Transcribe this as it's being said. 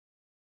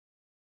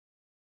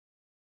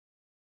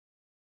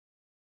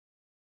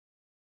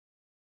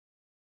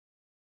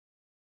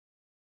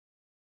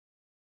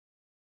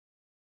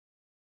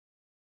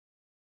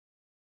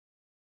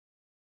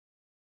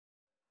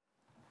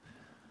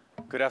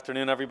Good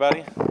afternoon,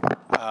 everybody.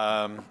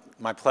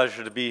 My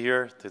pleasure to be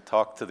here to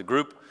talk to the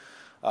group.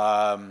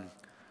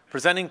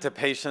 Presenting to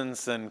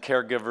patients and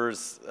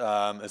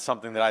caregivers is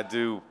something that I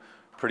do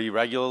pretty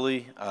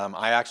regularly.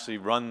 I actually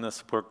run the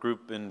support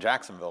group in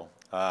Jacksonville.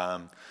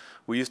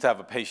 We used to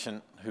have a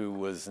patient who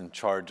was in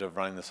charge of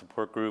running the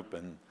support group,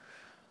 and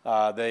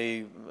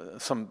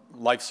some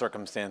life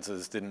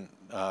circumstances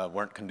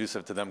weren't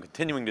conducive to them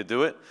continuing to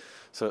do it,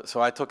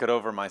 so I took it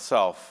over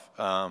myself.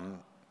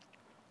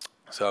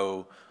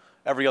 So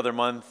every other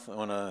month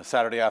on a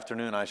Saturday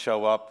afternoon, I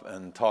show up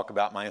and talk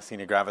about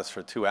myasthenia gravis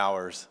for 2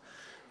 hours.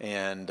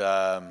 And,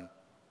 I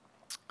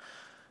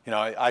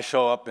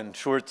show up in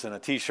shorts and a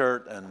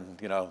T-shirt and,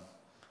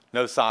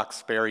 no socks,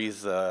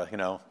 Sperry's, we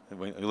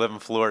live in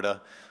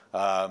Florida.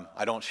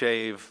 I don't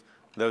shave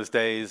those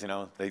days,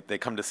 they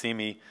come to see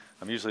me.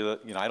 I'm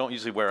usually, I don't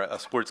usually wear a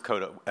sports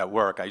coat at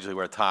work. I usually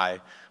wear a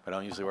tie, but I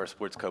don't usually wear a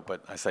sports coat.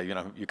 But I say,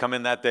 you come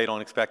in that day, don't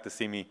expect to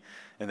see me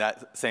in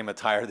that same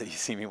attire that you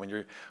see me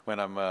when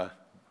I'm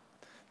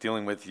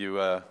dealing with you.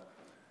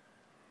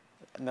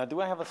 Now,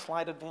 do I have a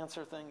slide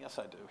advancer thing? Yes,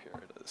 I do. Here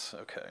it is.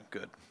 Okay,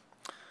 good.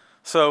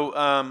 So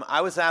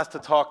I was asked to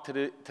talk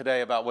today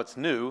about what's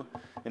new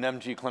in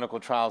MG clinical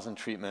trials and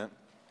treatment.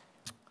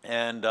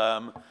 And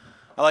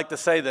I like to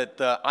say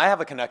that I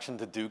have a connection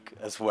to Duke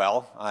as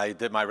well. I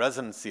did my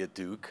residency at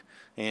Duke,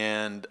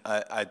 and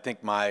I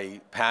think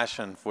my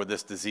passion for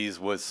this disease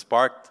was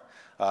sparked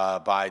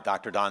by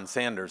Dr. Don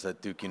Sanders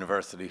at Duke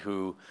University,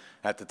 who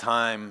at the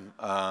time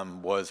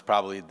was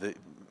probably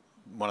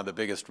one of the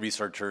biggest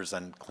researchers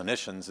and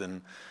clinicians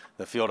in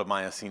the field of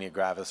myasthenia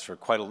gravis for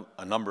quite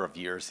a number of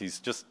years.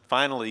 He's just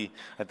finally,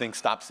 I think,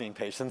 stopped seeing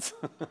patients.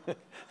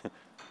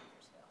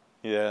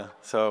 Yeah,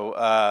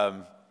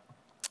 so,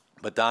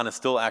 but Don is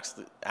still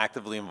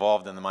actively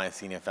involved in the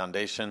Myasthenia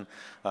Foundation,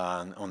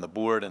 on the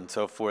board and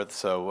so forth.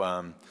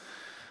 So,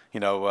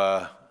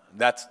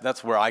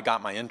 that's where I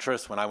got my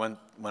interest when I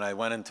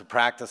went into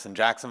practice in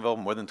Jacksonville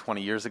more than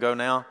 20 years ago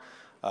now.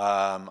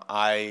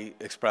 I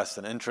expressed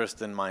an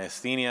interest in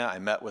myasthenia. I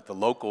met with the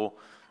local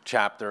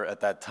chapter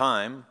at that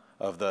time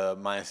of the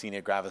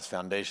Myasthenia Gravis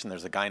Foundation.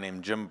 There's a guy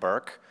named Jim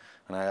Burke,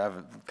 and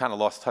I've kind of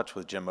lost touch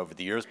with Jim over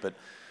the years, but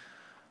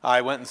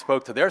I went and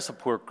spoke to their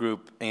support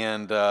group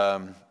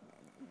and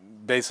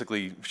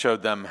basically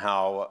showed them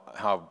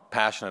how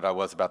passionate I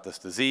was about this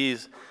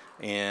disease.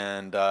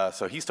 And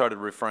so he started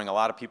referring a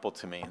lot of people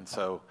to me. And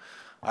so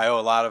I owe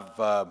a lot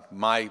of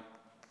my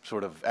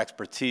sort of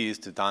expertise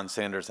to Don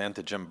Sanders and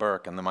to Jim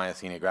Burke and the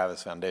Myasthenia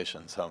Gravis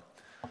Foundation. So,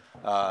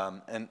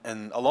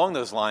 and along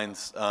those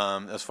lines,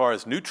 as far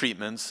as new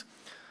treatments,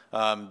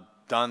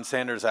 Don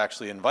Sanders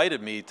actually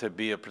invited me to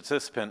be a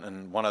participant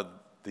in one of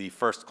the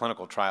first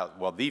clinical trial,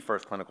 well, the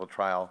first clinical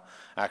trial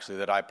actually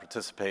that I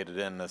participated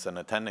in as an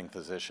attending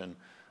physician,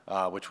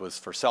 which was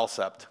for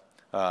Cellcept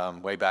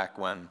way back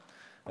when.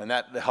 And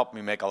that helped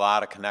me make a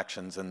lot of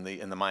connections in the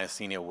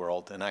myasthenia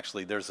world. And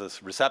actually, there's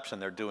this reception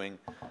they're doing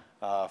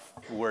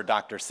for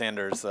Dr.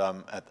 Sanders,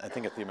 I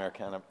think at the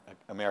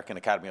American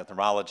Academy of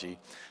Neurology.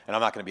 And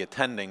I'm not going to be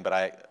attending, but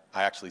I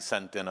actually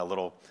sent in a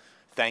little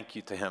thank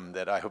you to him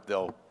that I hope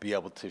they'll be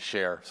able to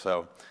share.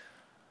 So,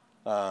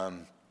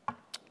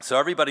 so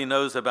everybody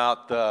knows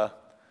about the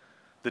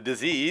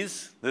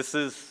disease. This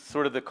is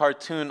sort of the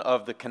cartoon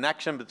of the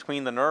connection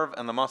between the nerve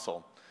and the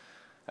muscle.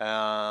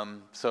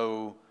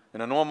 So in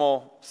a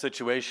normal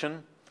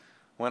situation,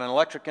 when an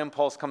electric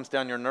impulse comes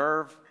down your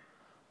nerve,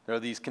 there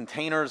are these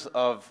containers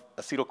of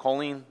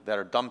acetylcholine that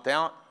are dumped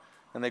out,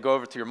 and they go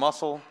over to your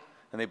muscle,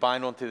 and they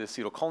bind onto the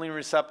acetylcholine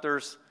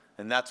receptors,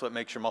 and that's what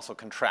makes your muscle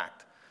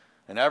contract.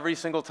 And every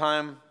single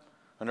time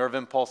a nerve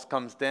impulse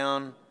comes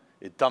down,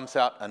 it dumps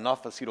out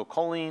enough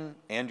acetylcholine,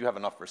 and you have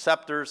enough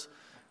receptors,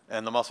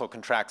 and the muscle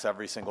contracts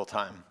every single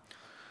time.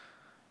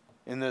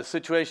 In the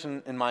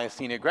situation in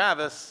myasthenia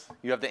gravis,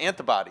 you have the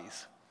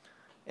antibodies,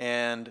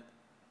 and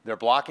they're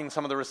blocking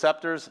some of the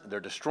receptors, they're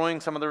destroying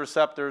some of the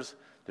receptors,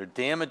 they're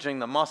damaging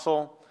the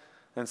muscle,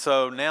 and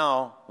so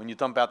now, when you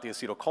dump out the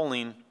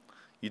acetylcholine,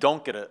 you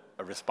don't get a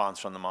response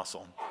from the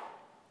muscle,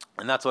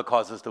 and that's what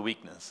causes the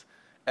weakness.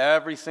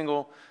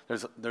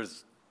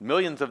 There's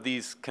millions of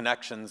these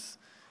connections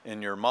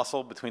in your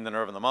muscle, between the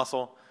nerve and the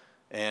muscle,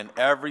 and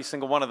every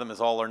single one of them is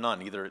all or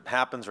none. Either it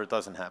happens or it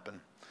doesn't happen.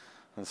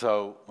 And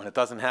so when it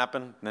doesn't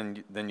happen,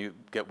 then you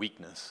get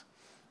weakness.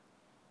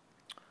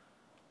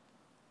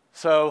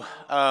 So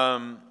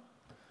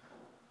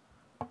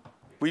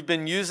we've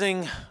been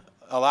using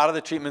a lot of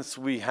the treatments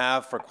we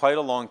have for quite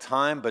a long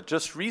time, but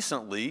just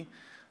recently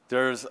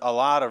there's a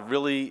lot of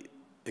really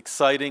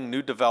exciting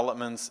new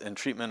developments in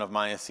treatment of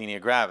myasthenia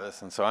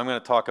gravis. And so I'm going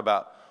to talk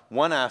about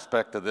one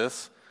aspect of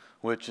this,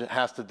 which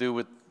has to do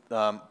with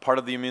part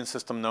of the immune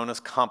system known as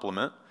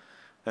complement.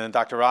 And then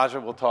Dr. Raja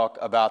will talk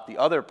about the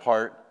other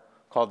part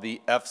called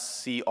the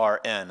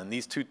FcRn. And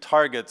these two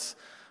targets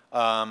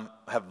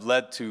have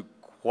led to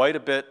quite a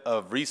bit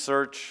of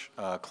research,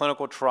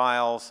 clinical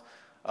trials.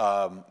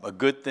 A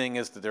good thing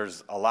is that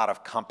there's a lot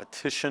of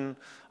competition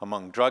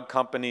among drug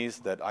companies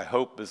that I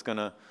hope is going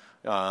to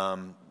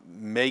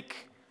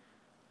make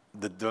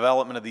the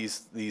development of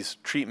these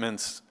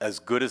treatments as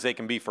good as they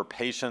can be for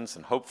patients,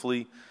 and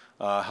hopefully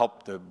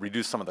help to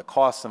reduce some of the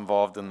costs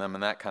involved in them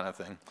and that kind of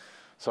thing.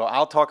 So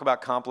I'll talk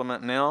about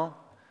complement now.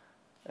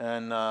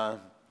 And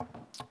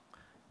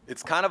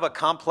it's kind of a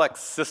complex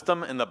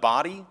system in the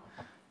body,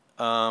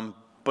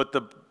 but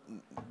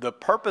the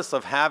purpose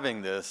of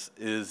having this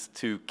is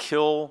to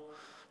kill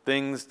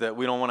things that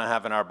we don't want to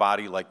have in our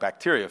body, like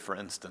bacteria, for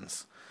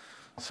instance.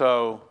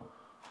 So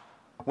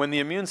when the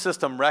immune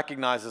system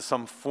recognizes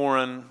some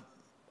foreign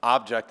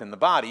object in the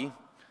body,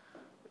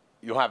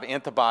 you'll have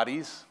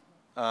antibodies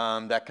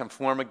that can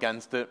form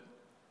against it,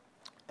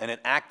 and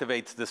it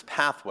activates this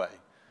pathway.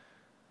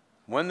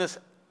 When this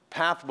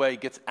pathway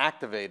gets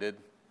activated,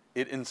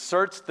 it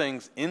inserts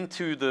things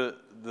into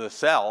the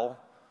cell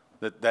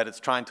that it's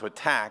trying to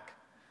attack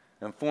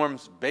and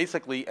forms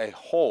basically a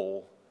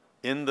hole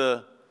in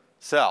the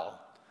cell.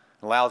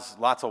 It allows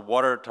lots of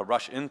water to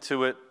rush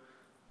into it,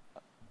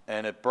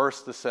 and it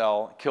bursts the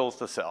cell, kills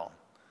the cell.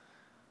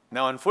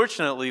 Now,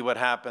 unfortunately, what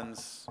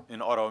happens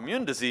in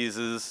autoimmune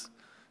diseases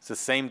is the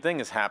same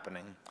thing is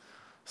happening.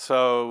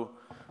 So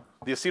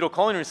the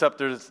acetylcholine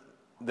receptors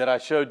that I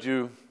showed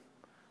you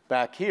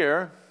back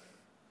here,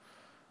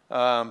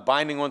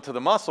 binding onto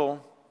the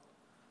muscle,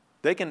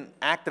 they can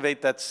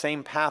activate that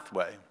same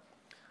pathway.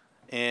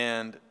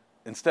 And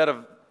instead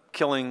of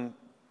killing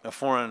a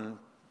foreign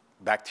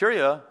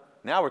bacteria,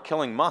 now we're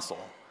killing muscle.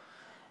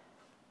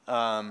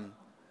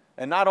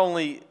 And not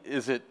only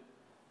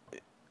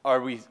are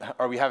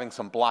we having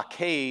some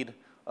blockade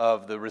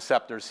of the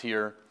receptors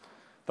here,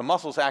 the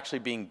muscle's actually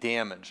being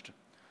damaged.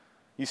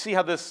 You see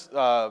how this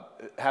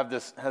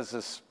has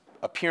this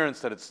appearance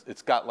that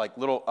it's got like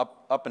little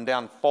up and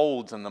down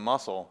folds in the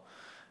muscle.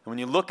 And when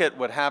you look at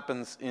what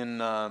happens in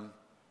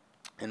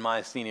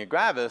myasthenia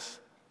gravis,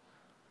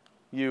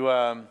 you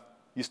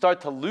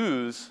start to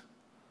lose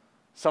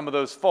some of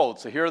those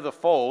folds. So here are the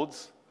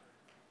folds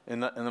in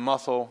the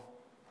muscle,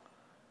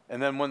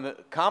 and then when the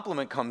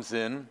complement comes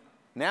in,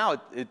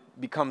 now it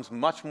becomes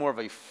much more of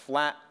a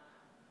flat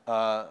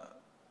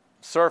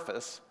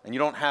surface, and you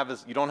don't have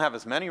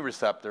as many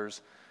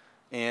receptors,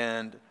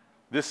 and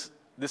this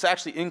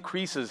actually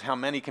increases how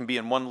many can be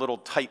in one little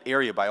tight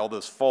area by all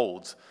those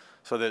folds,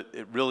 so that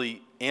it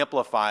really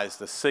amplifies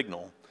the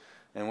signal.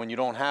 And when you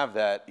don't have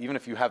that, even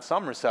if you have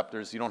some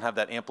receptors, you don't have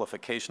that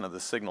amplification of the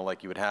signal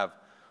like you would have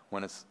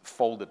when it's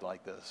folded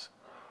like this.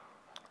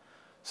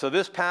 So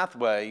this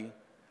pathway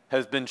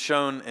has been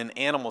shown in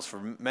animals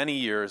for many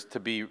years to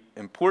be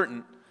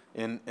important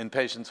in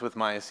patients with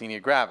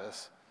myasthenia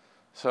gravis.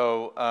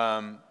 So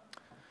I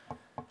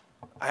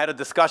had a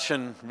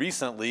discussion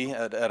recently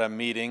at a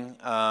meeting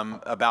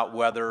about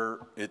whether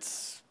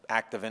it's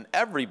active in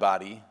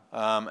everybody.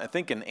 I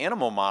think in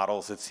animal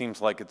models, it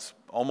seems like it's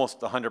almost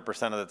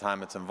 100% of the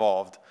time it's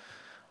involved.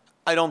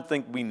 I don't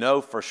think we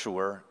know for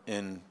sure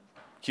in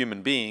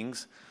human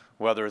beings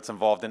whether it's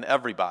involved in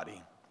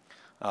everybody.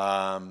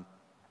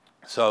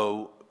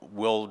 So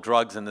will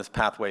drugs in this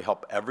pathway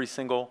help every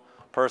single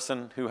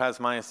person who has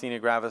myasthenia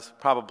gravis?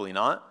 Probably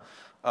not.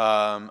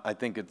 I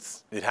think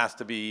it has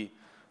to be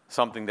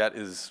something that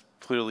is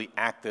clearly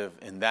active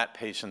in that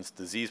patient's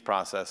disease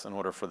process in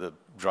order for the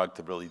drug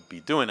to really be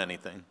doing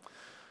anything.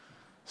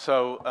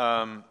 So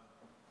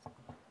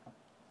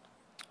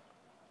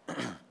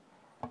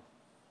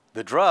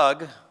the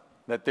drug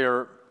that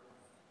they're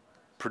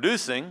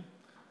producing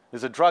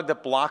is a drug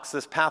that blocks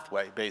this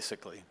pathway,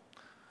 basically.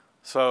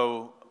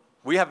 So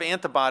we have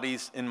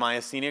antibodies in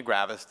myasthenia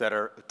gravis that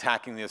are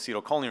attacking the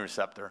acetylcholine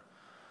receptor.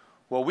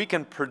 Well, we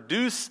can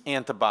produce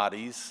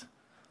antibodies.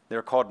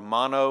 They're called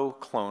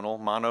monoclonal.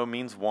 Mono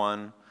means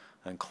one,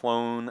 and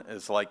clone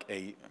is like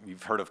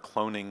you've heard of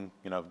cloning,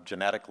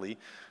 genetically.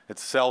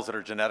 It's cells that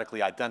are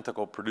genetically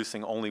identical,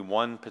 producing only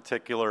one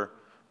particular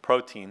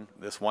protein,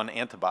 this one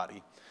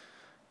antibody.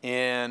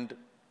 And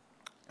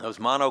those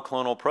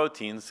monoclonal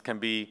proteins can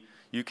be,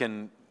 you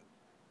can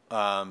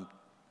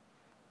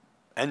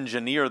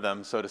engineer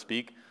them, so to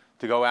speak,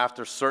 to go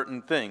after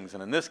certain things.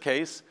 And in this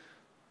case,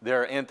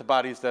 there are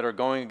antibodies that are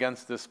going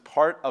against this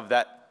part of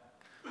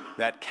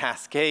that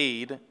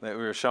cascade that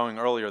we were showing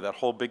earlier, that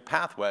whole big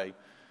pathway.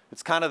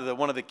 It's kind of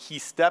one of the key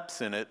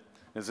steps in it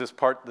is this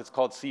part that's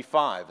called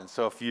C5. And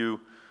so if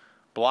you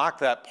block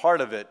that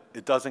part of it,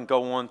 it doesn't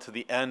go on to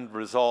the end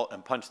result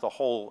and punch the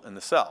hole in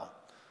the cell.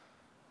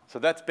 So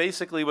that's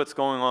basically what's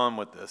going on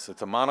with this.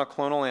 It's a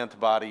monoclonal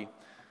antibody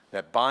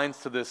that binds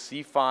to this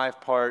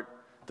C5 part,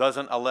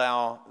 doesn't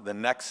allow the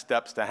next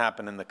steps to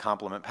happen in the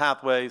complement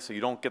pathway, so you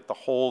don't get the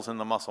holes in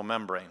the muscle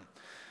membrane.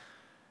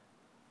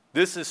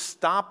 This is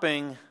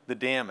stopping the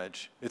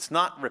damage. It's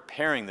not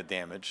repairing the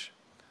damage.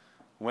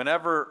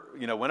 Whenever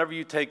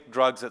you take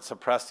drugs that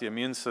suppress the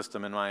immune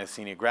system in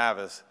myasthenia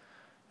gravis,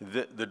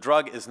 the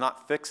drug is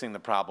not fixing the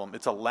problem.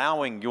 It's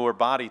allowing your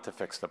body to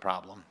fix the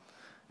problem.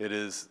 It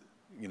is,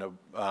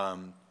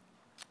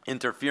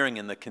 interfering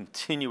in the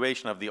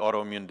continuation of the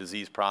autoimmune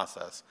disease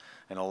process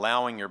and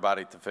allowing your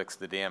body to fix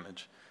the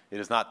damage. It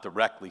is not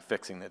directly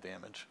fixing the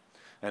damage.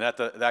 And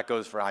that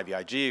goes for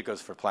IVIG, it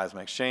goes for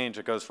plasma exchange,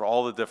 it goes for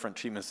all the different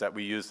treatments that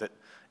we use that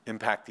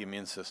impact the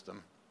immune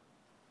system.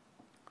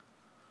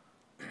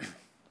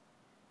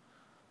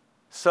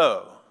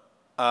 So,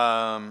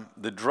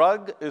 the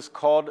drug is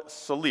called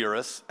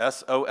Soliris,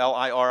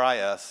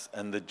 S-O-L-I-R-I-S,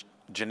 and the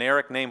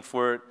generic name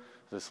for it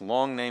is this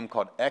long name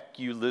called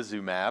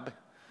eculizumab.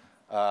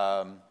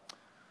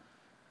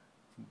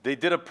 They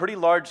did a pretty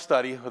large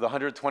study with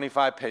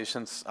 125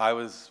 patients. I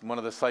was one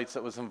of the sites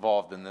that was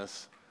involved in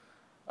this.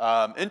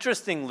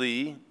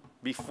 Interestingly,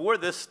 before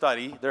this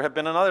study, there had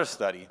been another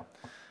study.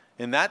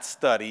 In that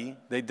study,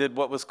 they did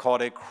what was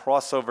called a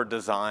crossover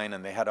design,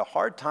 and they had a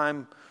hard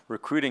time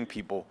recruiting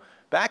people.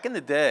 Back in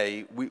the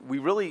day, we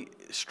really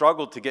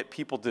struggled to get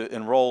people to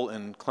enroll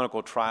in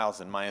clinical trials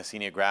in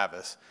myasthenia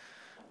gravis.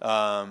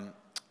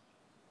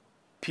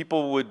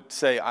 People would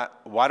say,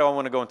 why do I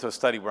want to go into a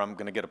study where I'm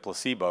going to get a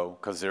placebo?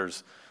 Because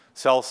there's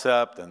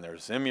Cellcept, and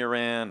there's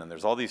Imuran, and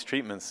there's all these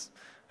treatments,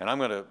 and I'm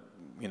going to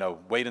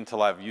wait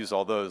until I've used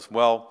all those.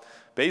 Well,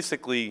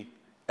 basically,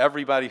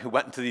 everybody who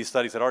went into these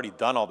studies had already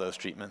done all those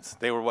treatments.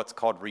 They were what's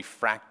called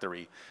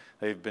refractory.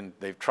 They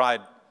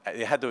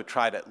had to have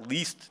tried at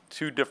least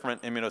 2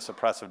 different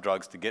immunosuppressive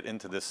drugs to get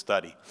into this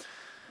study.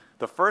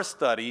 The first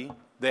study,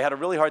 they had a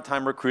really hard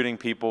time recruiting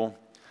people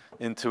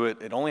into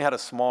it. It only had a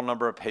small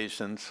number of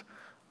patients.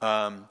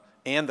 And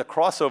the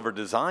crossover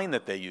design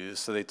that they used,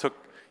 so they took,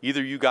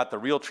 either you got the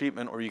real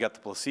treatment or you got the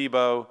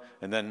placebo,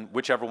 and then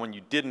whichever one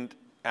you didn't,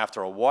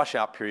 after a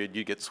washout period,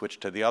 you get switched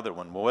to the other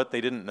one. Well, what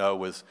they didn't know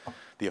was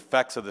the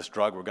effects of this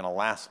drug were going to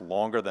last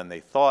longer than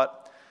they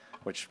thought,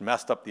 which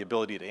messed up the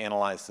ability to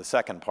analyze the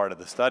second part of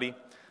the study.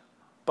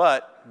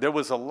 But there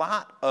was a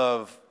lot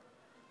of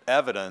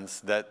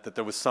evidence that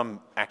there was some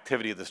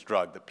activity of this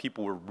drug, that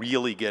people were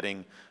really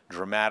getting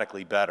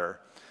dramatically better.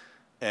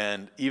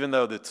 And even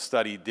though the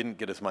study didn't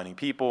get as many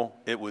people,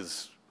 it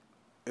was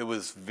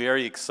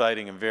very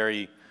exciting and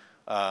very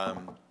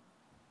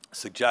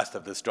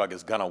suggestive this drug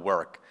is going to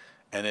work.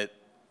 And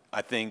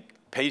I think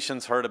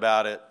patients heard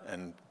about it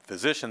and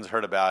physicians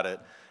heard about it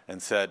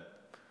and said,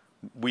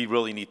 we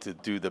really need to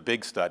do the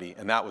big study,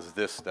 and that was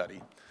this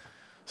study.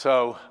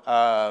 So,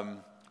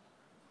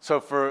 so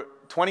for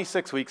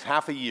 26 weeks,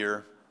 half a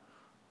year,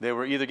 they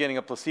were either getting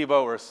a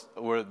placebo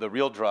or the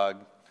real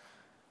drug,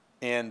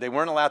 and they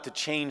weren't allowed to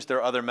change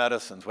their other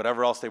medicines.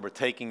 Whatever else they were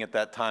taking at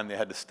that time, they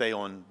had to stay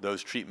on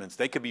those treatments.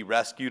 They could be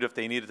rescued if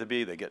they needed to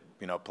be. They get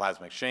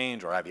plasma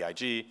exchange or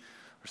IVIG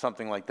or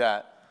something like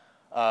that.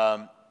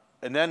 And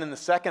then in the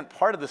second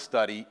part of the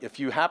study, if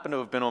you happen to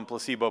have been on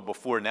placebo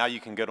before, now you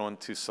can get on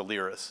to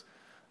Soliris.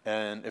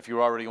 And if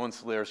you're already on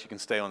Soliris, you can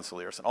stay on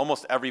Soliris. And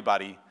almost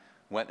everybody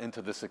went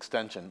into this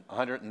extension,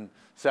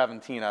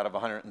 117 out of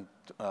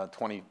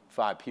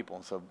 125 people.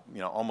 And so,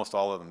 almost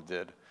all of them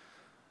did.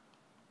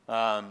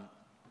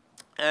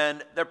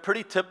 And they're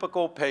pretty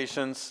typical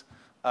patients.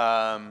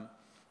 2/3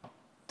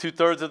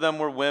 of them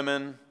were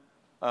women.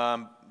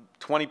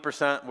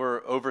 20%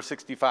 were over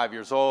 65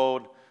 years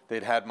old.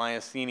 They'd had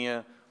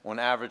myasthenia on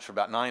average for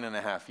about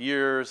 9.5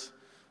 years.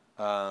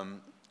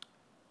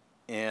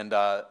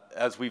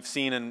 As we've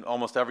seen in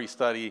almost every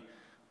study,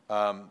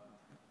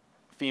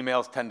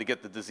 females tend to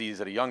get the disease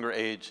at a younger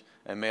age,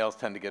 and males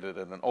tend to get it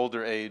at an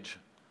older age.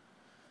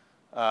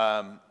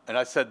 And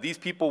I said these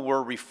people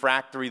were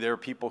refractory. They were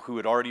people who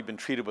had already been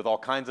treated with all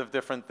kinds of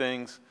different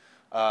things.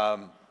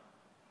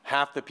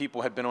 Half the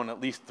people had been on at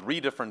least 3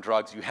 different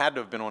drugs. You had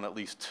to have been on at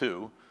least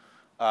 2.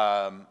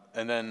 And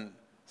then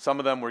some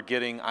of them were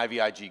getting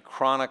IVIG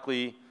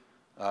chronically.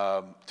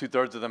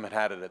 2/3 of them had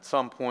had it at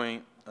some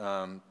point.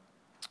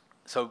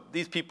 So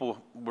these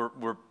people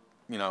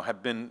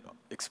have been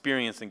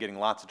experienced in getting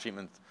lots of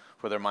treatments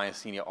for their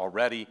myasthenia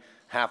already.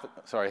 Half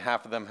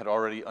of them had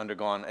already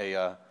undergone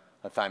a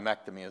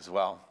thymectomy as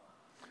well.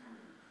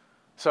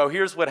 So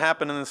here's what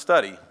happened in the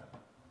study.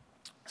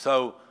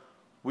 So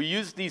we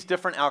used these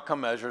different outcome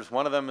measures.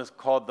 One of them is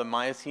called the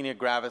Myasthenia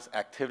Gravis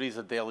Activities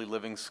of Daily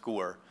Living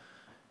Score.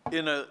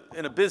 In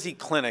a busy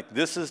clinic,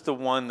 this is the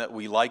one that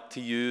we like to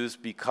use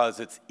because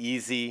it's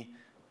easy,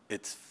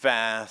 it's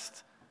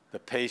fast.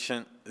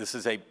 This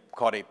is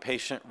called a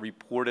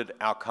patient-reported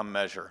outcome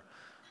measure.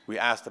 We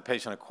ask the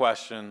patient a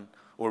question,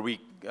 or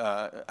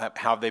how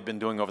have they been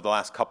doing over the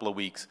last couple of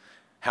weeks?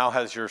 How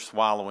has your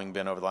swallowing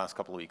been over the last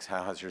couple of weeks?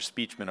 How has your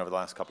speech been over the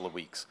last couple of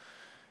weeks?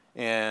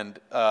 And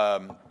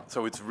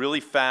so it's really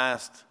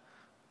fast.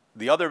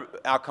 The other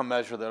outcome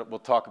measure that we'll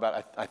talk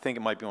about, I think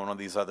it might be on one of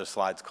these other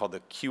slides, called the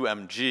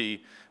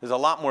QMG, is a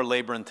lot more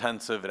labor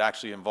intensive. It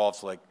actually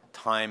involves like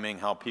timing,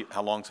 how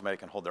long somebody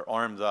can hold their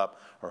arms up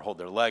or hold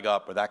their leg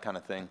up or that kind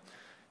of thing.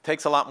 It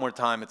takes a lot more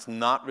time. It's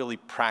not really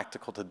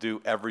practical to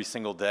do every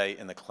single day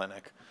in the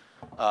clinic.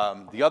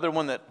 The other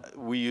one that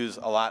we use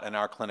a lot in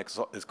our clinic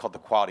is called the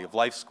Quality of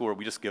Life Score.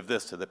 We just give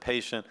this to the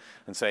patient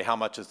and say, how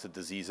much is the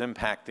disease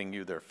impacting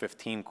you? There are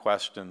 15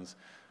 questions.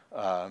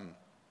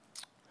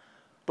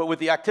 But with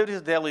the Activities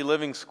of Daily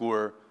Living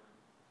Score,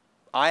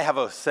 I have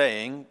a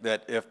saying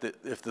that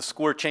if the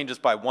score changes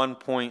by 1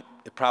 point,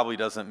 it probably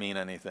doesn't mean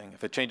anything.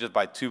 If it changes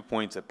by 2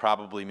 points, it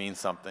probably means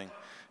something.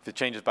 If it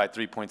changes by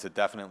 3 points, it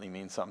definitely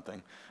means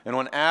something. And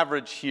on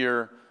average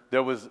here,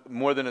 there was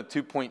more than a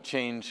 2-point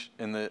change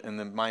in the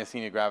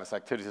Myasthenia Gravis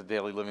Activities of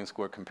Daily Living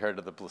score compared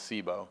to the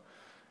placebo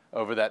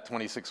over that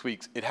 26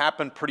 weeks. It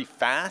happened pretty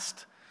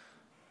fast,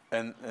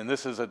 and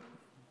this is a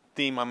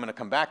theme I'm going to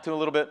come back to a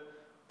little bit,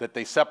 that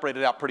they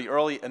separated out pretty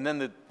early, and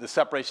then the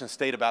separation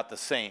stayed about the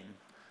same.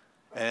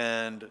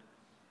 And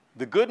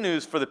the good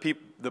news for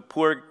the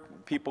poor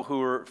people who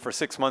were for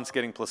 6 months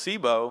getting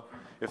placebo,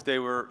 if they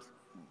were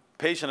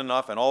patient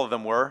enough, and all of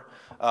them were,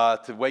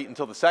 to wait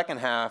until the second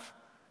half,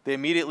 they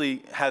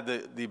immediately had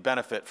the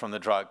benefit from the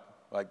drug.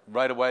 Like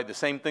right away, the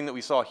same thing that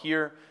we saw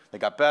here, they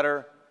got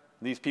better.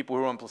 These people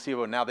who were on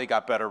placebo, now they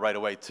got better right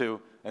away too.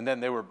 And then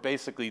they were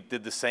basically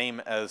did the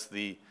same as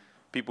the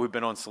people who've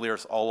been on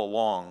Soliris all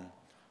along.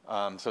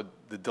 So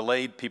the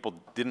delayed people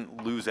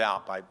didn't lose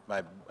out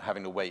by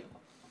having to wait.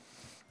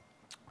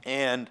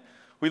 And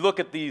we look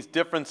at these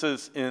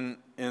differences in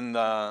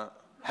how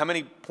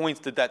many points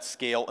did that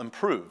scale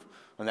improve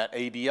on that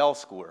ADL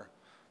score.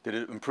 Did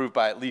it improve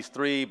by at least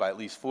 3, by at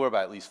least 4,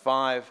 by at least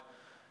 5?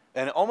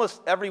 And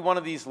almost every one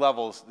of these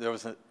levels, there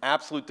was an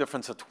absolute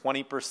difference of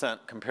 20%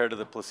 compared to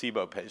the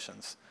placebo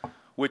patients,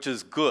 which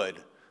is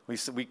good.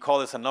 We call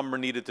this a number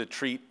needed to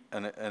treat,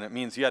 and it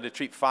means you had to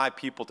treat 5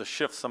 people to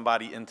shift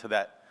somebody into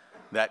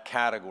that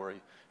category.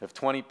 If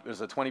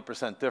there's a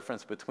 20%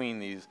 difference between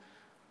these,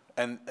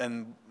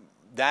 and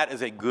that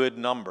is a good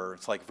number.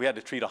 It's like if we had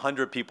to treat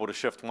 100 people to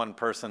shift 1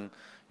 person,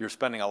 you're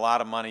spending a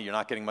lot of money, you're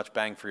not getting much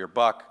bang for your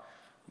buck.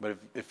 But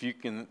if you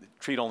can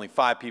treat only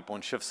 5 people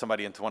and shift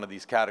somebody into one of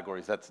these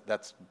categories,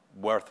 that's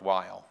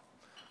worthwhile.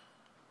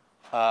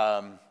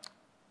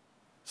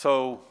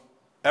 So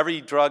every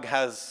drug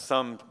has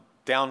some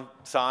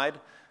downside.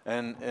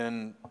 And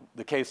in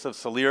the case of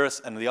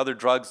Soliris and the other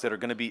drugs that are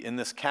going to be in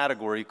this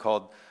category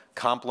called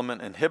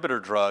complement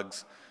inhibitor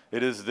drugs,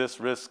 it is this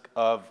risk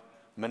of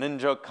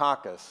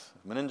meningococcus.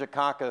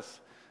 Meningococcus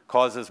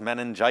causes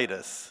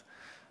meningitis.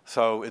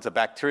 So it's a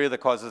bacteria that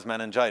causes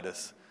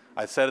meningitis.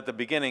 I said at the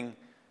beginning,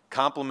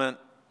 complement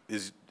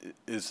is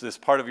this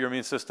part of your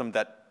immune system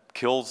that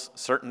kills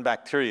certain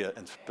bacteria,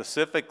 and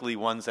specifically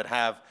ones that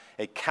have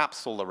a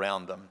capsule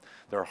around them.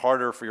 They're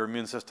harder for your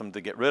immune system to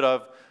get rid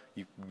of.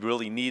 You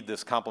really need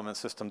this complement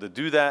system to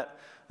do that.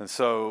 And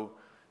so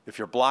if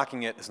you're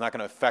blocking it, it's not going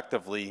to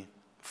effectively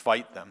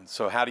fight them.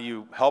 So how do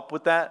you help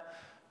with that?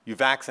 You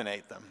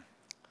vaccinate them.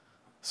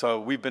 So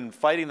we've been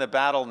fighting the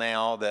battle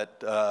now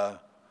that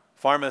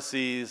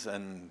pharmacies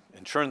and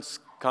insurance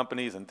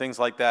companies and things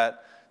like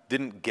that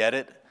didn't get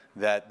it,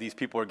 that these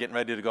people are getting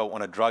ready to go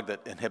on a drug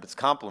that inhibits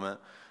complement.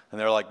 And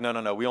they're like, no,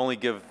 no, no, we only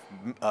give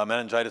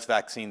meningitis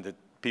vaccine to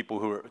people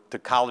who are, to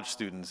college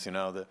students, you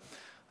know,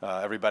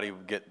 everybody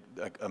would get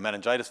a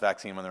meningitis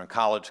vaccine when they're in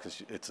college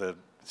because it's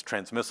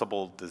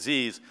transmissible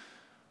disease.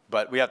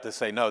 But we have to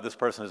say, no, this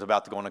person is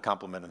about to go on a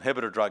complement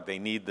inhibitor drug. They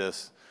need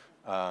this.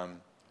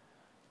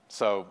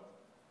 So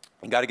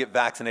you got to get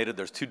vaccinated.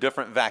 There's 2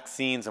 different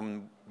vaccines.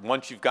 And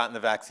once you've gotten the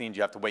vaccines,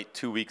 you have to wait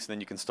 2 weeks, and then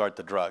you can start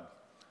the drug.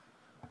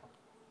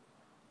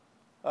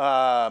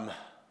 And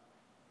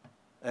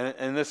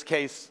in this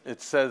case,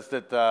 it says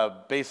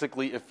that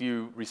basically if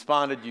you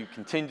responded, you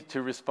continued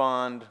to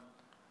respond.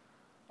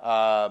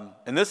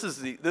 And this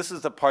is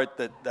the part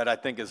that I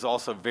think is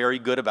also very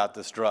good about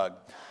this drug.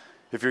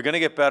 If you're going to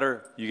get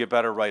better, you get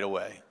better right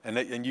away.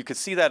 And you could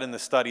see that in the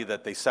study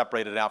that they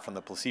separated out from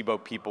the placebo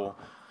people.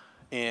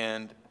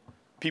 And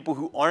people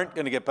who aren't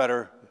going to get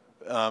better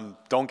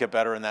don't get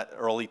better in that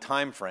early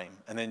time frame.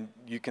 And then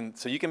you can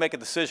make a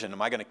decision.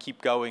 Am I going to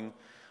keep going?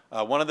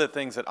 One of the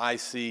things that I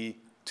see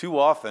too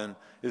often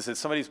is that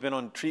somebody's been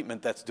on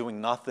treatment that's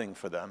doing nothing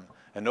for them.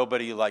 And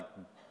nobody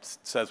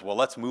says, well,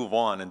 let's move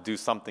on and do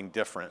something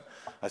different.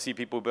 I see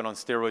people who've been on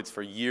steroids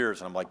for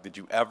years, and I'm like, did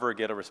you ever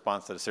get a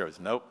response to the steroids?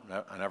 Nope,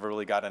 no, I never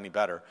really got any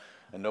better.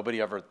 And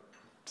nobody ever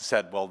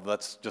said, well,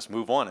 let's just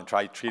move on and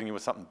try treating you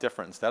with something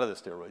different instead of the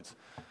steroids.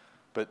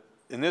 But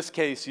in this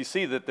case, you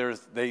see that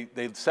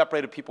they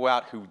separated people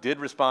out who did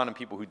respond and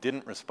people who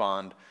didn't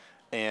respond.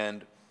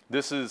 And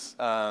this is,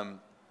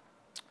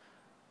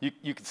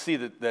 you can see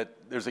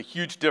that there's a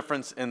huge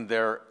difference in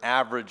their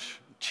average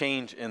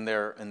change in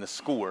the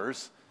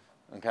scores.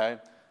 Okay,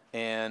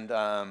 and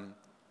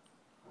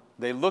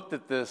they looked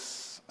at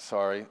this.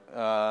 Sorry,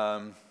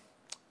 I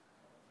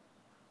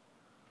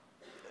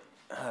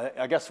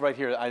guess right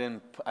here I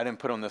didn't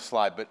put on this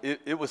slide, but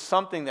it was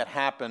something that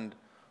happened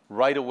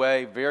right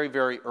away, very,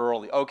 very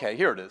early. Okay,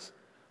 here it is.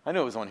 I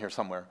knew it was on here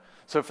somewhere.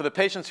 So for the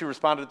patients who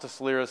responded to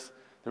Soliris,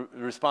 the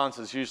response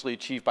is usually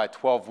achieved by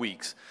 12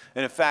 weeks.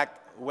 And in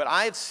fact, what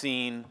I've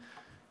seen,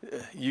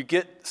 you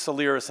get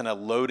Soliris in a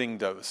loading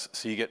dose.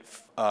 So you get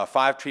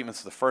 5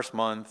 treatments the first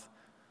month.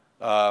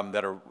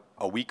 That are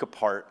a week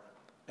apart,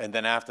 and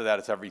then after that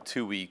it's every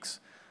 2 weeks.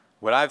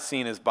 What I've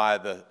seen is by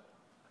the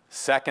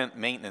second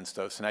maintenance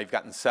dose, so now you've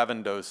gotten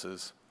 7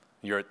 doses,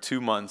 you're at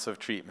 2 months of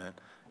treatment,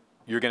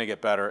 you're going to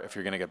get better. If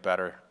you're going to get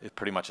better, it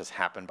pretty much has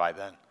happened by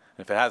then.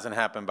 If it hasn't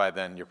happened by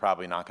then, you're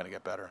probably not going to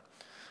get better.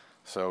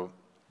 So,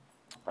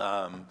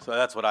 so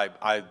that's what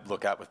I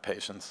look at with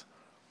patients.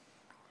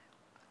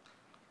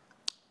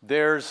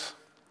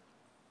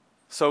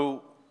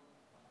 So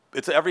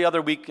it's every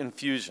other week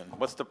infusion.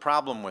 What's the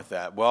problem with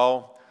that?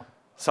 Well,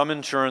 some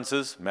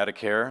insurances,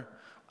 Medicare,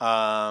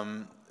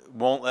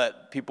 won't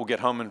let people get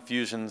home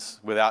infusions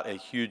without a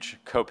huge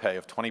copay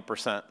of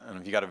 20%. And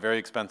if you got a very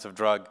expensive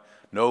drug,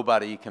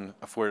 nobody can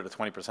afford a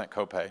 20%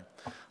 copay.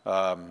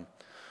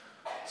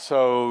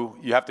 So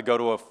you have to go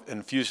to an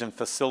infusion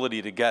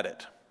facility to get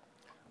it.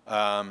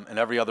 And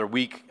every other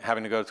week,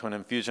 having to go to an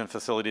infusion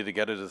facility to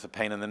get it is a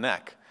pain in the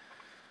neck.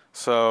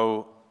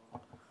 So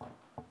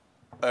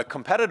a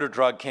competitor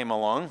drug came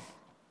along,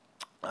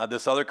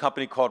 this other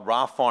company called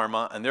Ra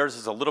Pharma, and theirs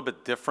is a little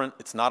bit different.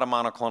 It's not a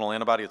monoclonal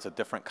antibody. It's a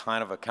different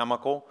kind of a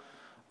chemical.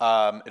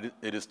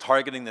 It is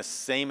targeting the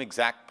same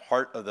exact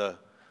part of the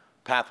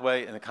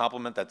pathway in the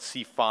complement, that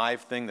C5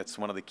 thing. That's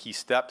one of the key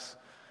steps.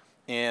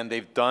 And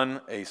they've done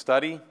a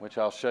study, which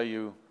I'll show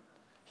you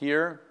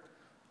here.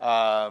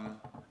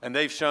 And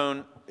they've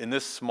shown in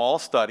this small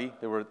study,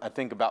 there were, I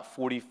think, about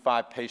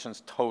 45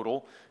 patients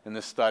total in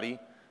this study.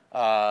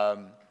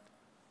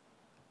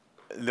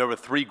 There were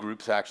 3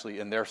 groups, actually,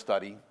 in their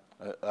study,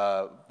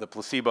 the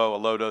placebo, a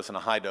low dose, and a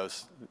high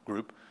dose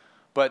group.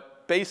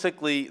 But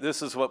basically,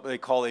 this is what they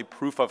call a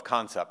proof of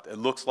concept. It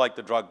looks like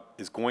the drug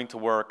is going to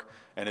work,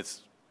 and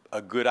it's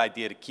a good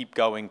idea to keep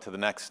going to the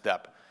next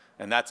step.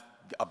 And that's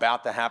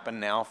about to happen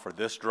now for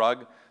this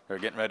drug. They're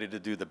getting ready to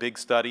do the big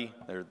study.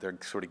 They're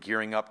sort of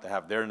gearing up to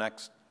have their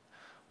next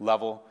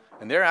level.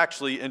 And they're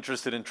actually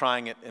interested in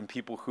trying it in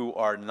people who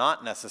are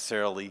not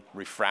necessarily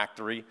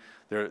refractory.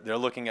 They're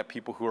looking at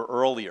people who are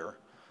earlier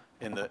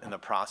in the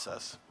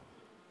process.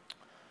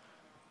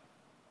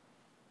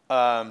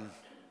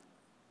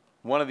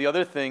 One of the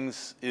other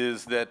things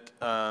is that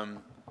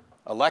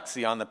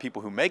Alexion, the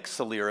people who make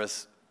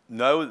Soliris,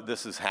 know that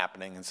this is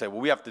happening and say,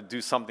 well, we have to do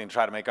something to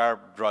try to make our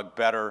drug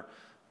better,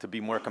 to be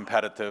more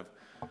competitive.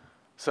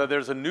 So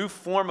there's a new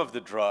form of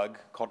the drug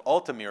called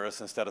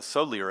Ultomiris instead of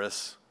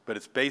Soliris, but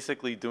it's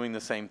basically doing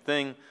the same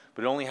thing,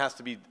 but it only has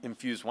to be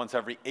infused once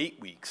every 8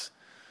 weeks.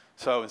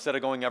 So instead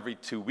of going every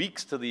 2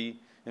 weeks to the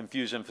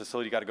infusion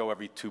facility, you got to go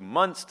every 2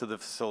 months to the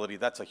facility.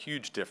 That's a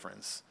huge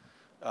difference.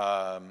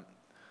 It's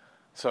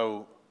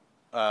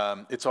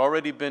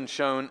already been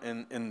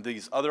shown in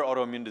these other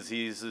autoimmune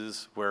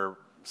diseases where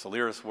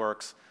Soliris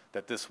works,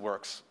 that this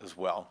works as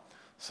well.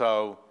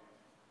 So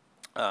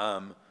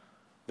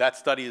that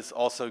study is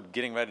also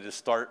getting ready to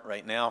start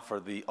right now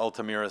for the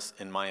Ultomiris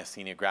in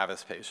Myasthenia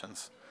Gravis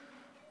patients.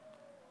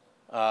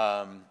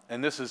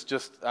 And this is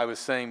just, I was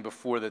saying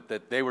before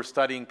that they were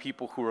studying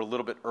people who were a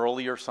little bit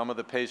earlier. Some of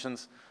the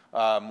patients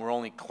were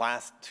only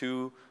class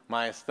 2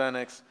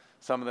 myasthenics.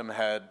 Some of them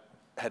had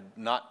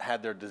not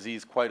had their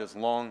disease quite as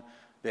long.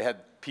 They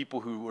had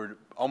people who were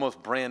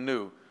almost brand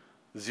new,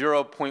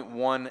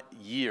 0.1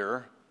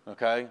 year,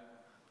 okay?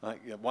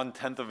 Like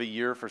 1/10 of a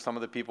year for some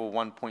of the people,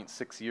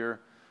 1.6 year,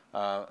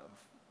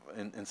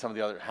 and some of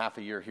the other half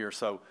a year here.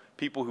 So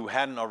people who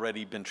hadn't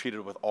already been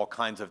treated with all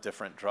kinds of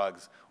different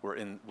drugs were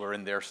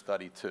in their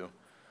study too.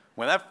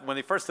 When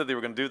they first said they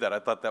were going to do that, I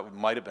thought that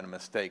might have been a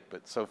mistake,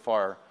 but so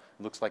far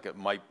it looks like it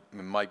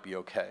might be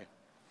okay.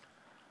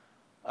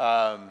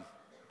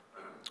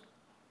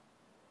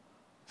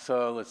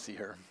 So let's see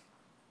here.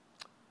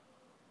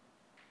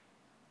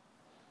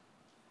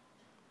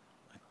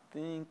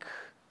 And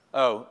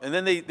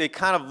then they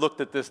kind of looked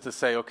at this to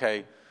say,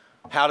 okay,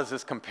 how does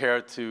this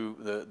compare to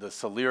the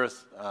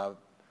Soliris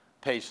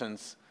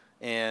patients?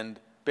 And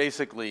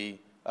basically,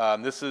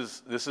 this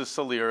is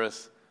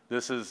Soliris,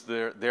 this is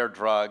their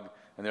drug,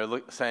 and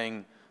they're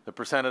saying the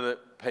percent of the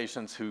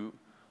patients who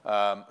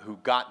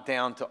got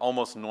down to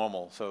almost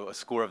normal, so a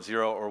score of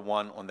 0 or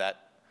 1 on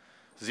that.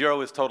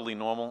 0 is totally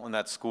normal on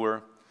that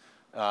score,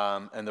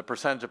 and the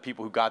percentage of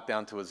people who got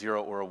down to a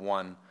 0 or a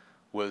 1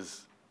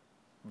 was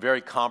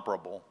very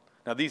comparable.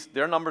 Now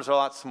their numbers are a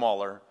lot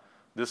smaller.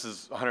 This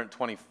is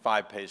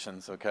 125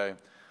 patients, okay?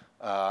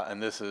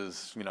 And this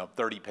is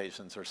 30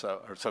 patients or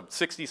so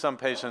 60-some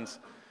patients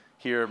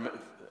here,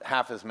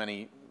 half as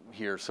many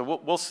here. So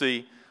we'll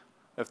see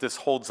if this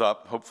holds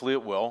up. Hopefully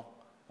it will.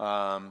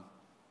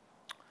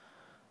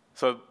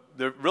 So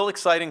there's real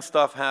exciting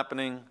stuff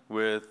happening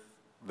with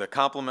the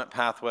complement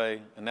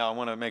pathway. And now I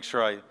want to make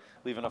sure I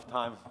leave enough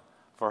time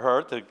for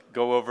her to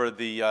go over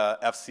the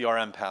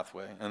FcRn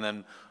pathway. And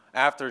then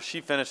after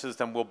she finishes,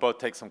 then we'll both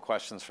take some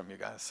questions from you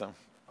guys. So.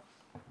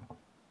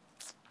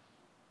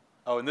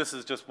 Oh, and this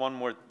is just one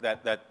more,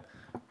 that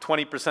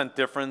 20%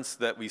 difference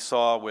that we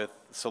saw with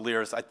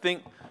Soliris. I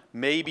think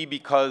maybe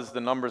because the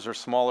numbers are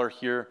smaller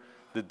here,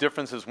 the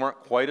differences weren't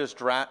quite as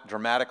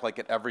dramatic like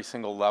at every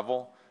single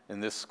level in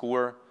this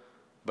score,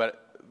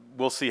 but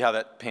we'll see how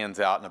that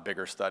pans out in a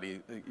bigger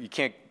study. You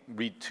can't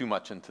read too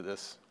much into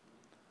this.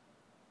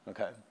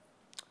 Okay.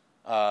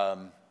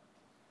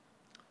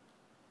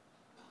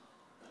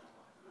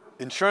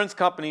 Insurance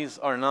companies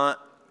are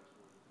not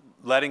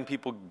letting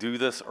people do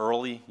this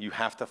early. You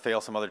have to fail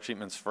some other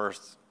treatments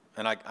first.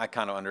 And I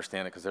kind of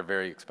understand it because they're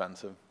very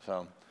expensive.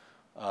 So,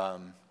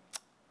 all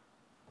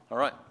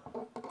right.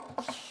 All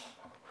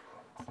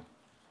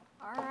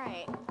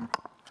right.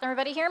 Can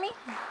everybody hear me?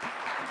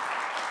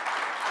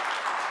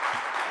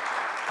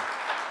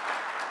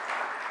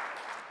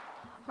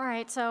 All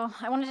right, so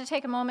I wanted to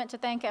take a moment to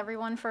thank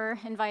everyone for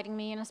inviting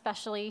me, and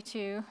especially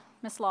to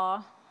Ms.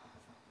 Law.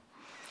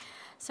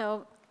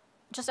 So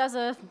just as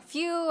a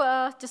few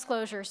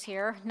disclosures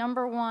here,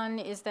 number one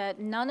is that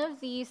none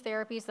of these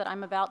therapies that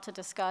I'm about to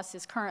discuss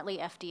is currently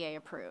FDA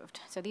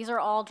approved. So these are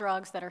all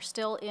drugs that are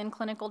still in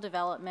clinical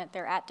development.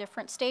 They're at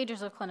different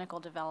stages of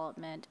clinical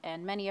development,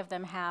 and many of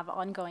them have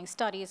ongoing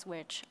studies,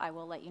 which I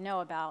will let you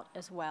know about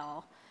as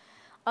well.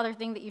 Other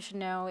thing that you should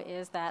know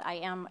is that I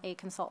am a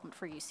consultant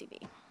for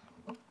UCB.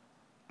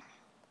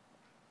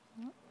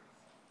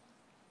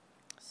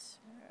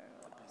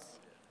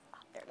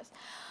 There it is.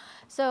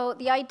 So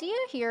the idea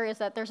here is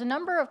that there's a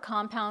number of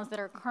compounds that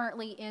are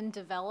currently in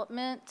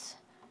development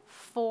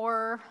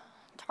for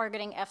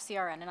targeting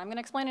FcRn. And I'm going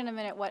to explain in a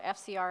minute what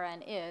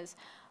FcRn is.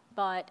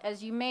 But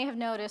as you may have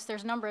noticed,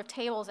 there's a number of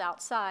tables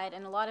outside,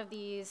 and a lot of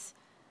these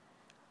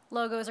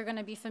logos are going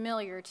to be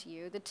familiar to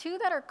you. The two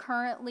that are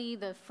currently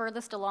the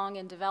furthest along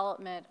in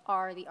development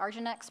are the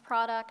Arginex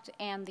product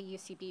and the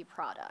UCB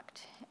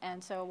product.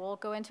 And so we'll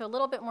go into a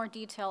little bit more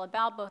detail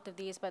about both of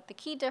these, but the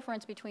key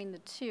difference between the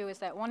two is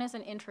that one is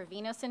an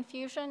intravenous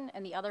infusion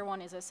and the other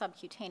one is a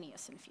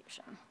subcutaneous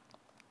infusion.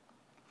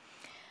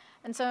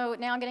 And so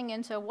now getting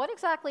into what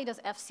exactly does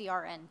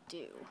FcRn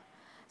do?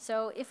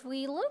 So if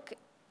we look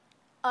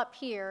up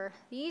here,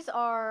 these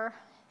are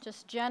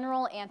just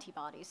general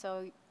antibodies.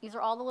 So these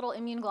are all the little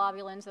immune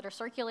globulins that are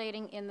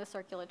circulating in the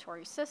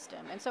circulatory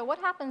system. And so what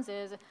happens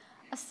is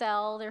a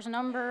cell, there's a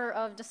number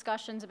of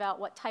discussions about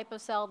what type of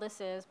cell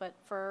this is, but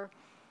for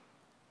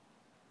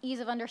ease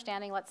of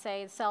understanding, let's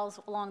say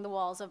cells along the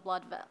walls of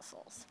blood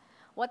vessels.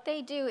 What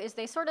they do is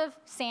they sort of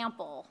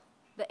sample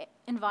the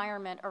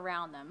environment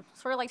around them,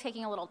 sort of like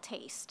taking a little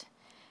taste.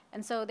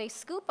 And so they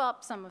scoop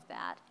up some of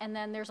that, and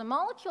then there's a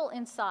molecule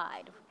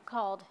inside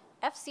called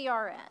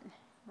FcRn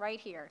right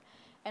here.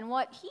 And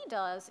what he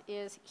does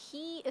is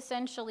he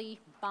essentially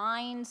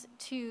binds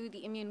to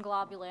the immune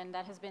globulin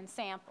that has been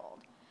sampled.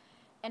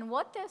 And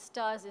what this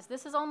does is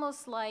this is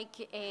almost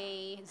like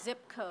a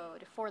zip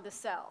code for the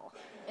cell,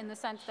 in the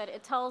sense that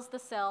it tells the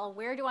cell,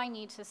 where do I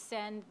need to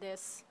send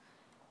this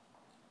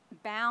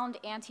bound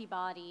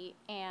antibody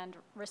and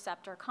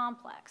receptor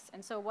complex?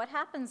 And so what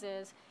happens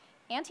is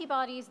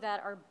antibodies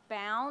that are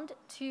bound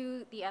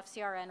to the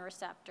FcRn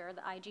receptor,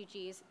 the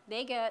IgGs,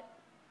 they get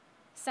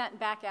sent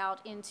back out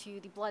into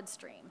the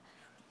bloodstream.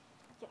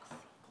 Yes.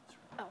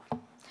 Oh,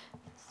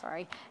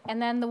 sorry.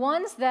 And then the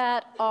ones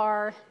that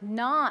are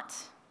not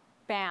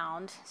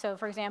bound, so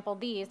for example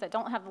these that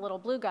don't have the little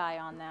blue guy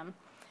on them,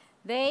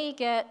 they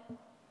get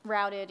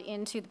routed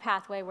into the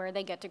pathway where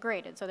they get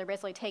degraded. So they're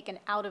basically taken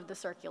out of the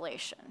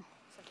circulation.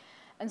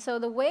 And so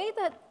the way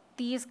that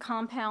these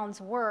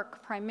compounds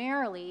work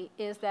primarily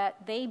is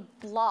that they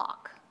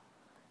block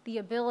the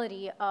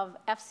ability of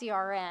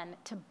FcRn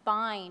to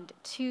bind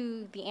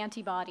to the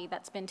antibody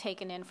that's been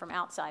taken in from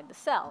outside the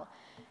cell.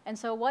 And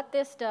so what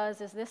this does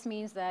is this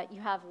means that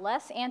you have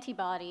less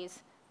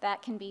antibodies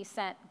that can be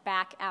sent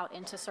back out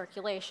into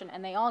circulation,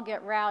 and they all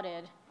get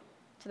routed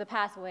to the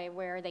pathway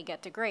where they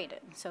get degraded.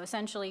 So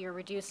essentially you're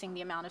reducing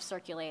the amount of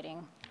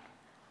circulating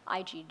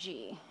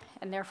IgG,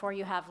 and therefore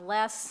you have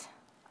less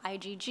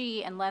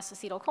IgG and less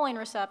acetylcholine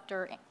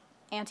receptor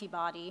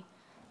antibody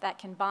that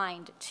can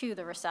bind to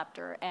the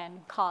receptor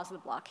and cause the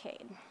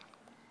blockade.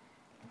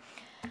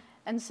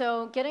 And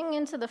so getting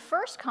into the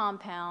first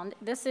compound,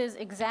 this is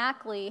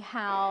exactly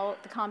how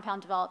the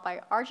compound developed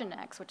by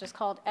Arginex, which is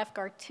called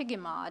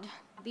efgartigimod.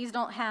 These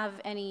don't have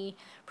any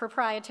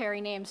proprietary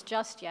names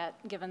just yet,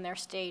 given their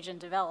stage in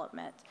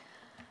development.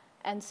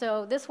 And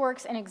so this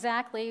works in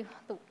exactly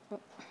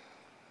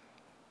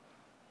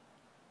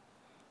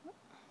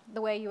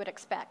the way you would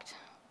expect.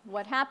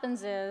 What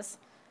happens is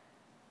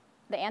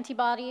the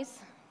antibodies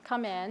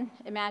come in.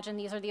 Imagine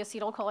these are the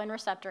acetylcholine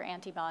receptor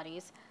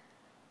antibodies.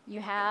 You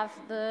have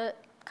the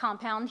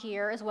compound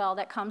here as well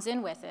that comes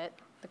in with it.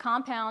 The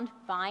compound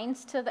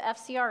binds to the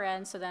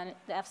FcRn, so then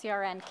the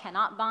FcRn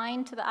cannot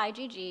bind to the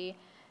IgG,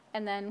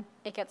 and then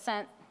it gets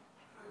sent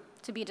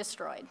to be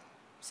destroyed.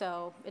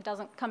 So it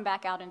doesn't come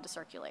back out into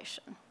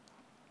circulation.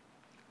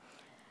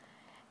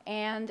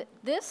 And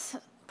this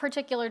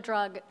particular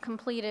drug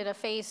completed a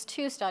phase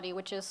 2 study,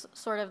 which is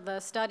sort of the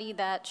study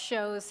that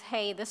shows,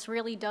 hey, this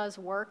really does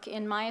work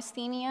in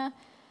myasthenia.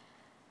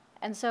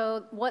 And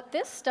so what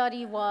this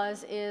study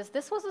was is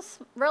this was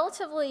a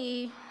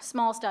relatively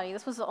small study.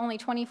 This was only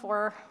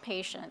 24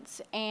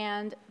 patients,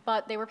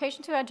 but they were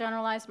patients who had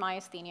generalized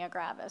myasthenia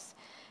gravis.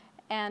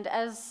 And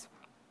as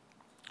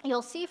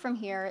you'll see from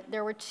here,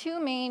 there were two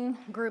main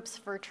groups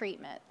for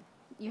treatment.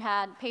 You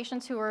had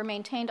patients who were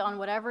maintained on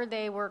whatever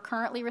they were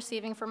currently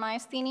receiving for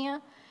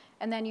myasthenia,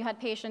 and then you had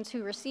patients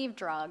who received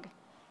drug,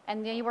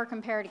 and they were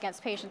compared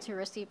against patients who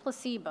received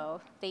placebo.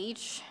 In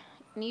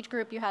each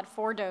group you had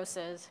 4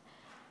 doses,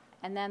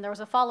 and then there was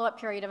a follow-up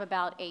period of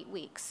about 8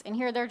 weeks. And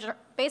here they're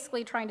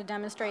basically trying to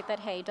demonstrate that,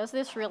 hey, does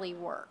this really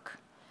work?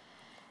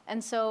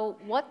 And so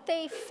what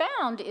they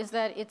found is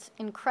that it's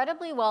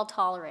incredibly well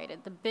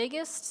tolerated. The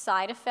biggest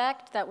side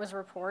effect that was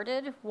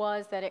reported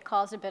was that it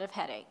caused a bit of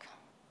headache.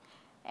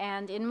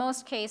 And in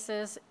most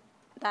cases,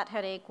 that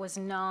headache was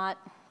not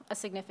a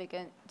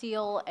significant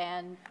deal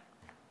and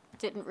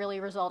didn't really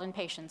result in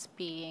patients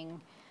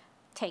being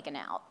taken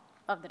out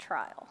of the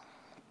trial.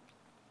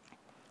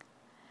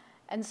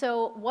 And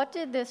so what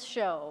did this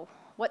show?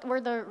 What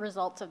were the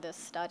results of this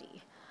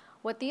study?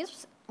 What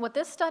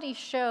this study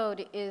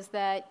showed is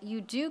that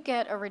you do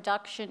get a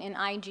reduction in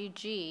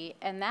IgG,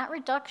 and that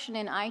reduction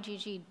in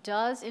IgG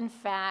does in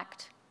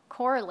fact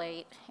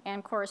correlate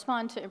and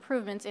correspond to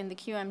improvements in the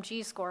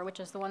QMG score, which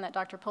is the one that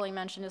Dr. Pulley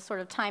mentioned is sort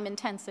of time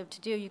intensive to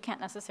do. You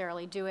can't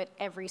necessarily do it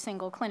every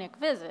single clinic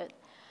visit.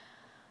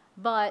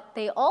 But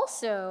they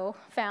also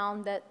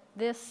found that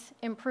this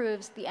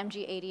improves the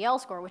MG-ADL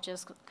score, which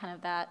is kind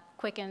of that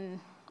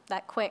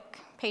quick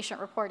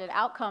patient-reported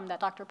outcome that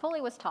Dr.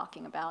 Pulley was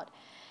talking about.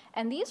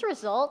 And these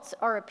results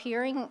are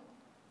appearing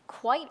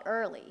quite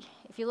early.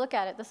 If you look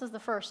at it, this is the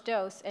first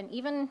dose, and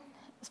even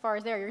as far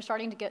as there, you're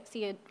starting to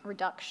see a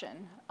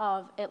reduction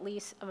of at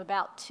least of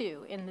about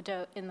 2 in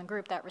the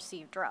group that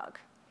received drug.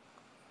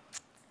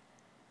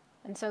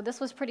 And so this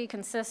was pretty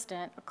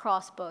consistent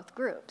across both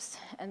groups.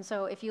 And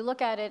so if you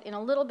look at it in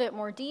a little bit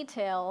more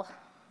detail,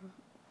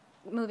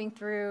 moving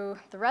through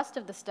the rest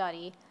of the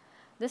study,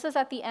 this is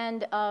at the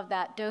end of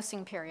that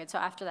dosing period, so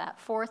after that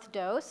 4th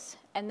dose,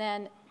 and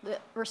then the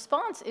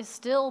response is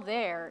still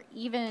there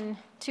even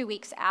 2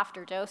 weeks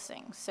after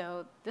dosing.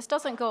 So this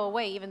doesn't go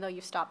away even though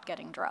you've stopped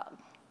getting drug,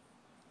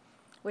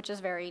 which is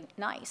very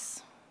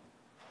nice.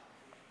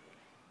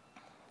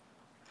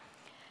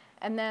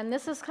 And then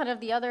this is kind of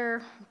the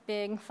other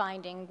big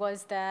finding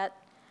was that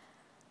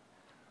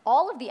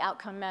all of the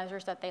outcome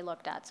measures that they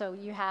looked at, so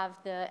you have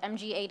the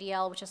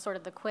MG-ADL, which is sort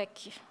of the quick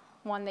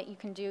one that you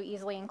can do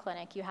easily in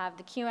clinic. You have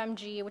the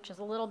QMG, which is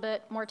a little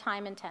bit more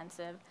time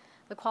intensive.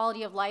 The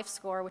quality of life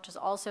score, which is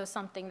also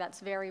something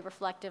that's very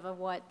reflective of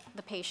what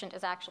the patient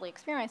is actually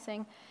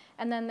experiencing.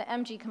 And then the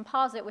MG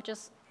composite, which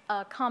is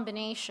a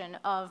combination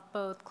of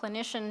both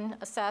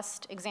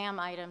clinician-assessed exam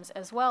items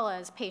as well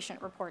as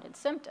patient-reported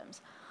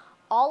symptoms.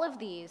 All of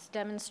these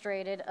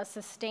demonstrated a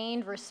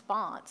sustained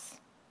response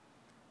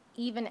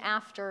even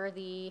after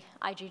the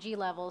IgG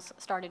levels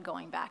started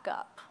going back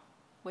up,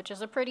 which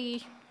is a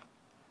pretty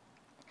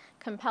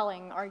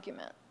compelling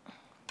argument.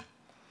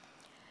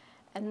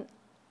 And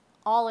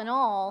all in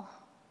all,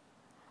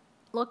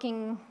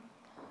 looking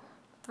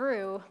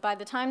through, by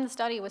the time the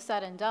study was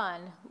said and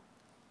done,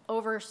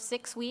 over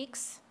 6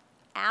 weeks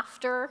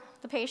after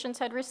the patients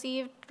had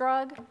received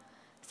drug,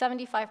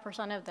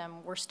 75% of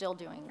them were still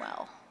doing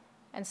well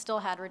and still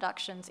had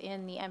reductions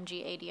in the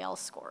MG-ADL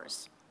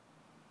scores.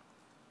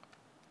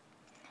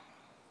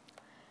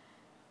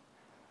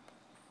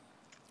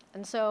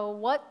 And so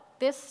what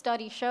this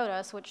study showed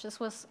us, which this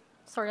was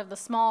sort of the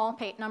small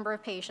number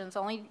of patients,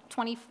 only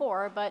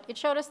 24, but it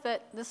showed us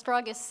that this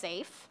drug is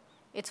safe,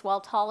 it's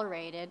well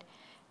tolerated,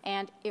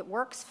 and it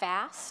works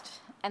fast,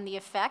 and the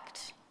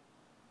effect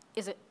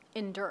is it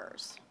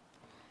endures.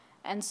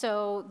 And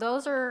so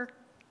those are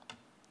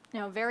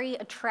very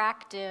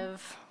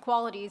attractive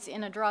qualities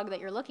in a drug that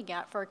you're looking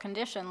at for a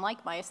condition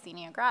like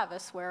myasthenia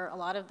gravis, where a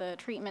lot of the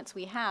treatments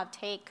we have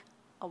take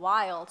a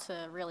while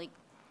to really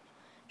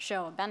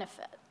show a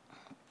benefit.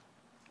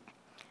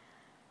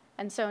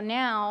 And so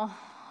now,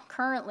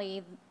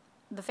 currently,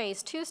 the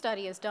phase 2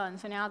 study is done,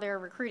 so now they're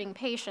recruiting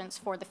patients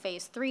for the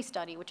phase 3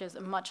 study, which is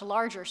a much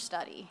larger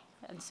study.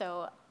 And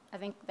so I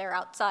think they're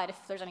outside if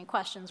there's any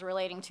questions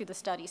relating to the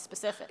study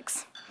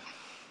specifics.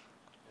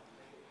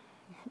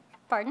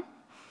 Pardon?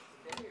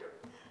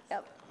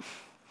 Yep.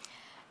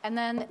 And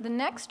then the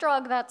next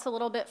drug that's a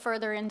little bit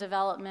further in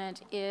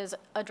development is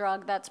a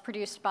drug that's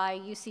produced by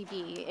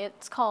UCB.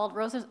 It's called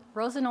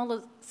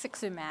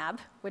rosnilimab,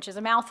 which is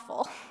a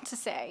mouthful to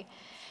say.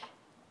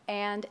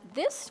 And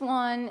this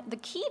one, the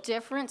key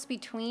difference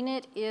between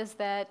it is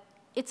that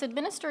it's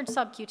administered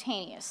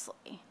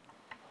subcutaneously.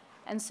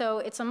 And so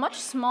it's a much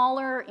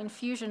smaller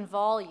infusion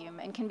volume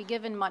and can be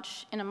given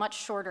in a much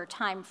shorter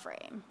time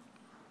frame.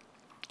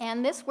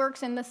 And this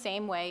works in the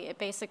same way. It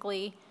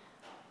basically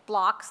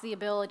blocks the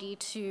ability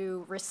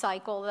to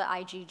recycle the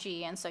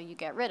IgG, and so you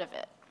get rid of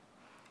it.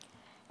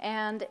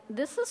 And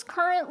this is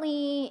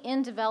currently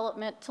in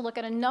development to look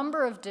at a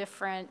number of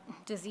different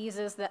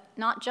diseases, that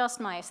not just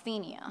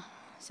myasthenia.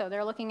 So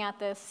they're looking at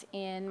this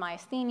in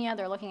myasthenia,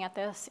 they're looking at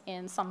this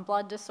in some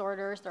blood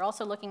disorders, they're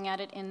also looking at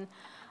it in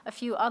a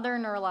few other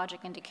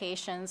neurologic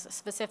indications,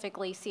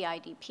 specifically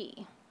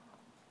CIDP.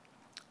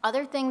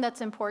 Other thing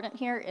that's important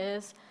here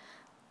is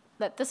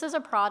that this is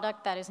a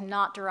product that is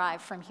not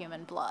derived from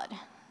human blood.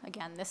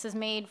 Again, this is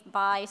made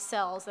by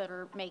cells that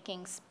are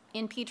making,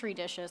 in Petri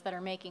dishes, that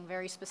are making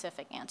very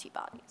specific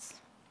antibodies.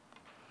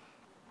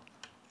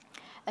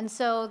 And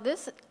so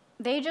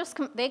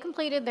they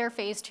completed their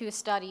phase 2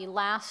 study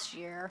last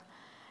year.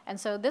 And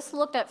so this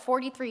looked at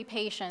 43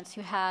 patients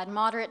who had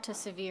moderate to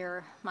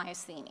severe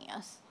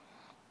myasthenia.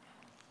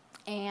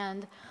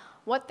 And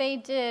what they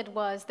did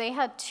was they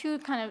had two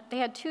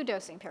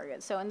dosing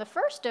periods. So in the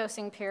first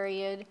dosing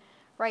period,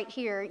 right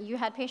here, you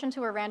had patients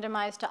who were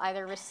randomized to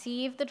either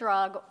receive the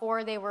drug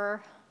or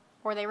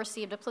they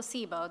received a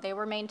placebo. They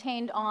were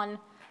maintained on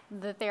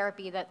the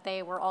therapy that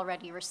they were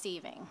already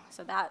receiving.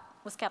 So that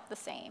was kept the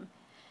same.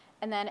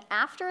 And then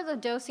after the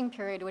dosing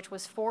period, which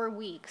was 4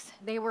 weeks,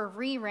 they were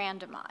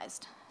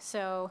re-randomized.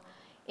 So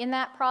in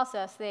that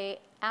process,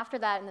 after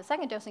that, in the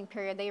second dosing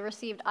period, they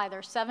received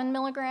either 7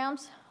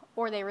 milligrams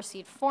or they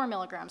received 4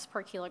 milligrams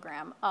per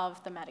kilogram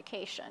of the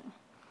medication.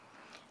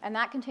 And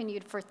that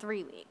continued for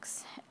 3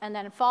 weeks. And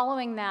then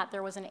following that,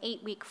 there was an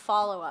 8-week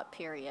follow-up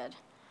period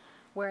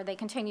where they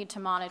continued to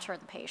monitor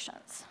the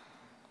patients.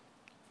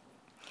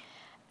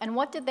 And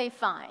what did they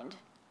find?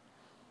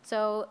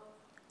 So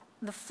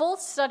the full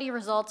study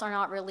results are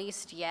not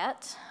released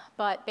yet,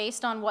 but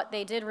based on what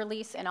they did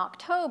release in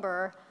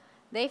October,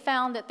 they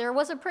found that there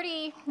was a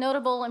pretty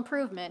notable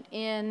improvement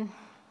in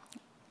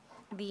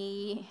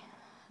the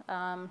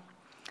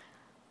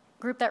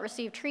group that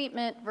received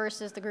treatment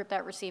versus the group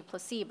that received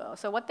placebo.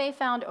 So what they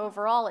found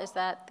overall is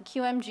that the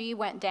QMG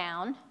went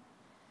down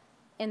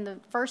in the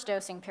first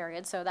dosing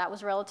period, so that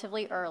was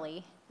relatively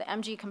early. The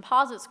MG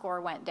composite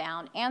score went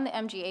down, and the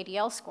MG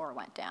ADL score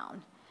went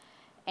down.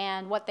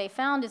 And what they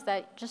found is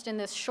that just in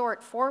this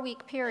short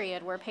 4-week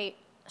period where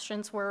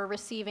patients were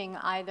receiving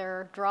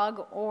either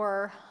drug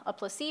or a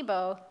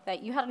placebo,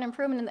 that you had an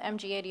improvement in the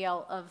MG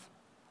ADL of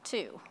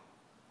 2,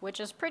 which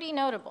is pretty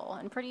notable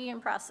and pretty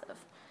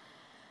impressive.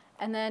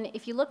 And then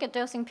if you look at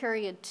dosing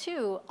period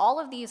 2, all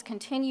of these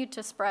continued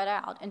to spread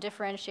out and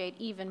differentiate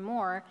even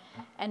more.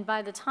 And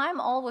by the time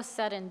all was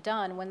said and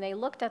done, when they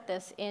looked at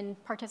this in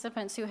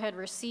participants who had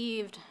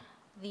received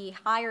the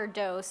higher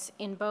dose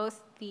in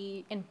both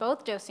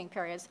dosing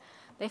periods,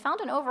 they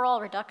found an overall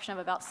reduction of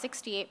about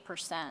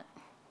 68%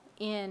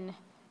 in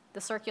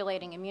the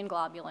circulating immune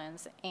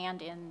globulins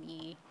and in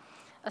the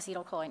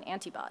acetylcholine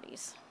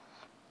antibodies.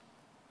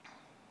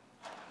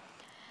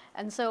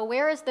 And so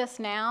where is this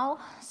now?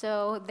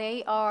 So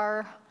they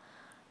are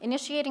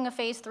initiating a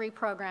phase 3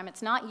 program.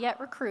 It's not yet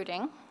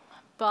recruiting,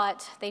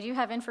 but they do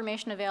have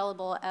information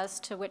available as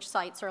to which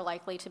sites are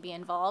likely to be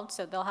involved.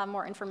 So they'll have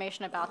more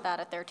information about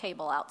that at their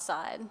table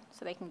outside,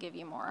 so they can give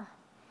you more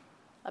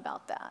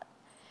about that.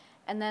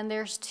 And then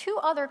there's 2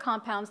 other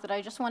compounds that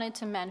I just wanted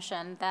to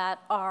mention that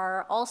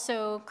are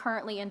also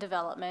currently in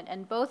development,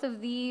 and both of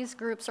these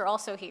groups are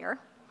also here,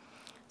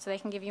 so they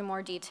can give you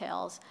more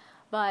details.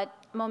 But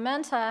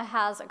Momenta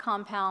has a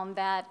compound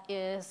that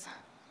is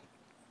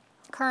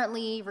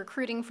currently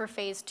recruiting for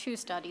phase 2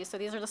 studies. So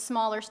these are the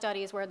smaller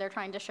studies where they're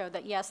trying to show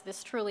that, yes,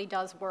 this truly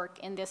does work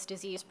in this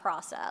disease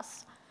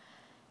process.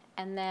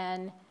 And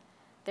then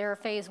their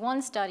phase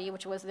 1 study,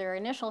 which was their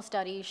initial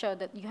study, showed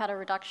that you had a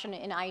reduction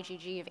in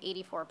IgG of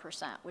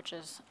 84%, which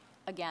is,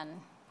 again,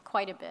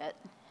 quite a bit.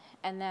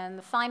 And then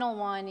the final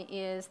one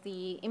is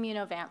the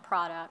Immunovant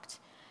product.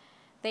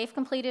 They've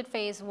completed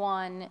phase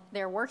 1.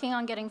 They're working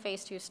on getting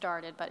phase 2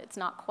 started, but it's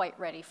not quite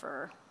ready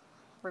for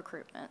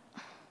recruitment.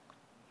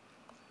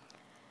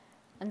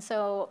 And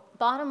so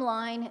bottom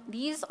line,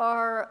 these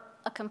are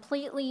a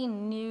completely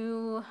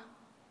new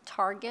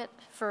target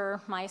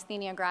for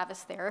myasthenia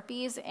gravis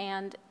therapies,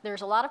 and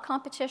there's a lot of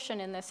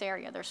competition in this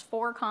area. There's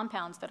 4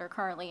 compounds that are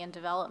currently in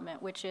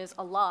development, which is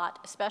a lot,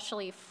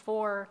 especially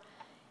for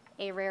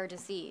a rare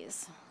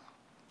disease.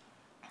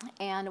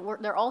 And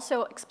they're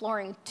also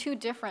exploring 2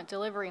 different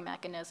delivery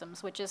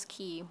mechanisms, which is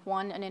key.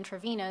 One, an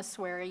intravenous,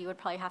 where you would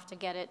probably have to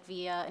get it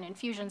via an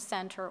infusion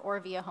center or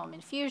via home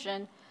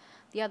infusion.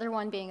 The other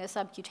one being a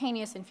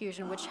subcutaneous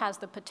infusion, which has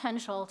the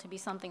potential to be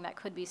something that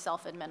could be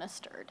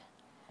self-administered.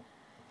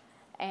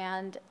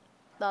 And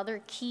the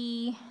other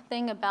key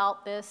thing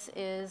about this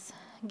is,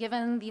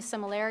 given the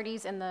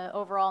similarities in the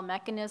overall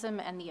mechanism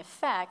and the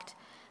effect,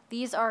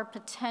 these are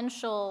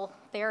potential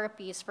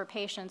therapies for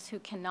patients who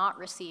cannot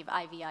receive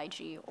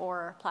IVIG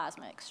or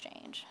plasma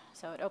exchange.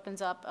 So it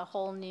opens up a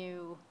whole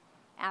new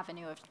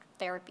avenue of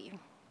therapy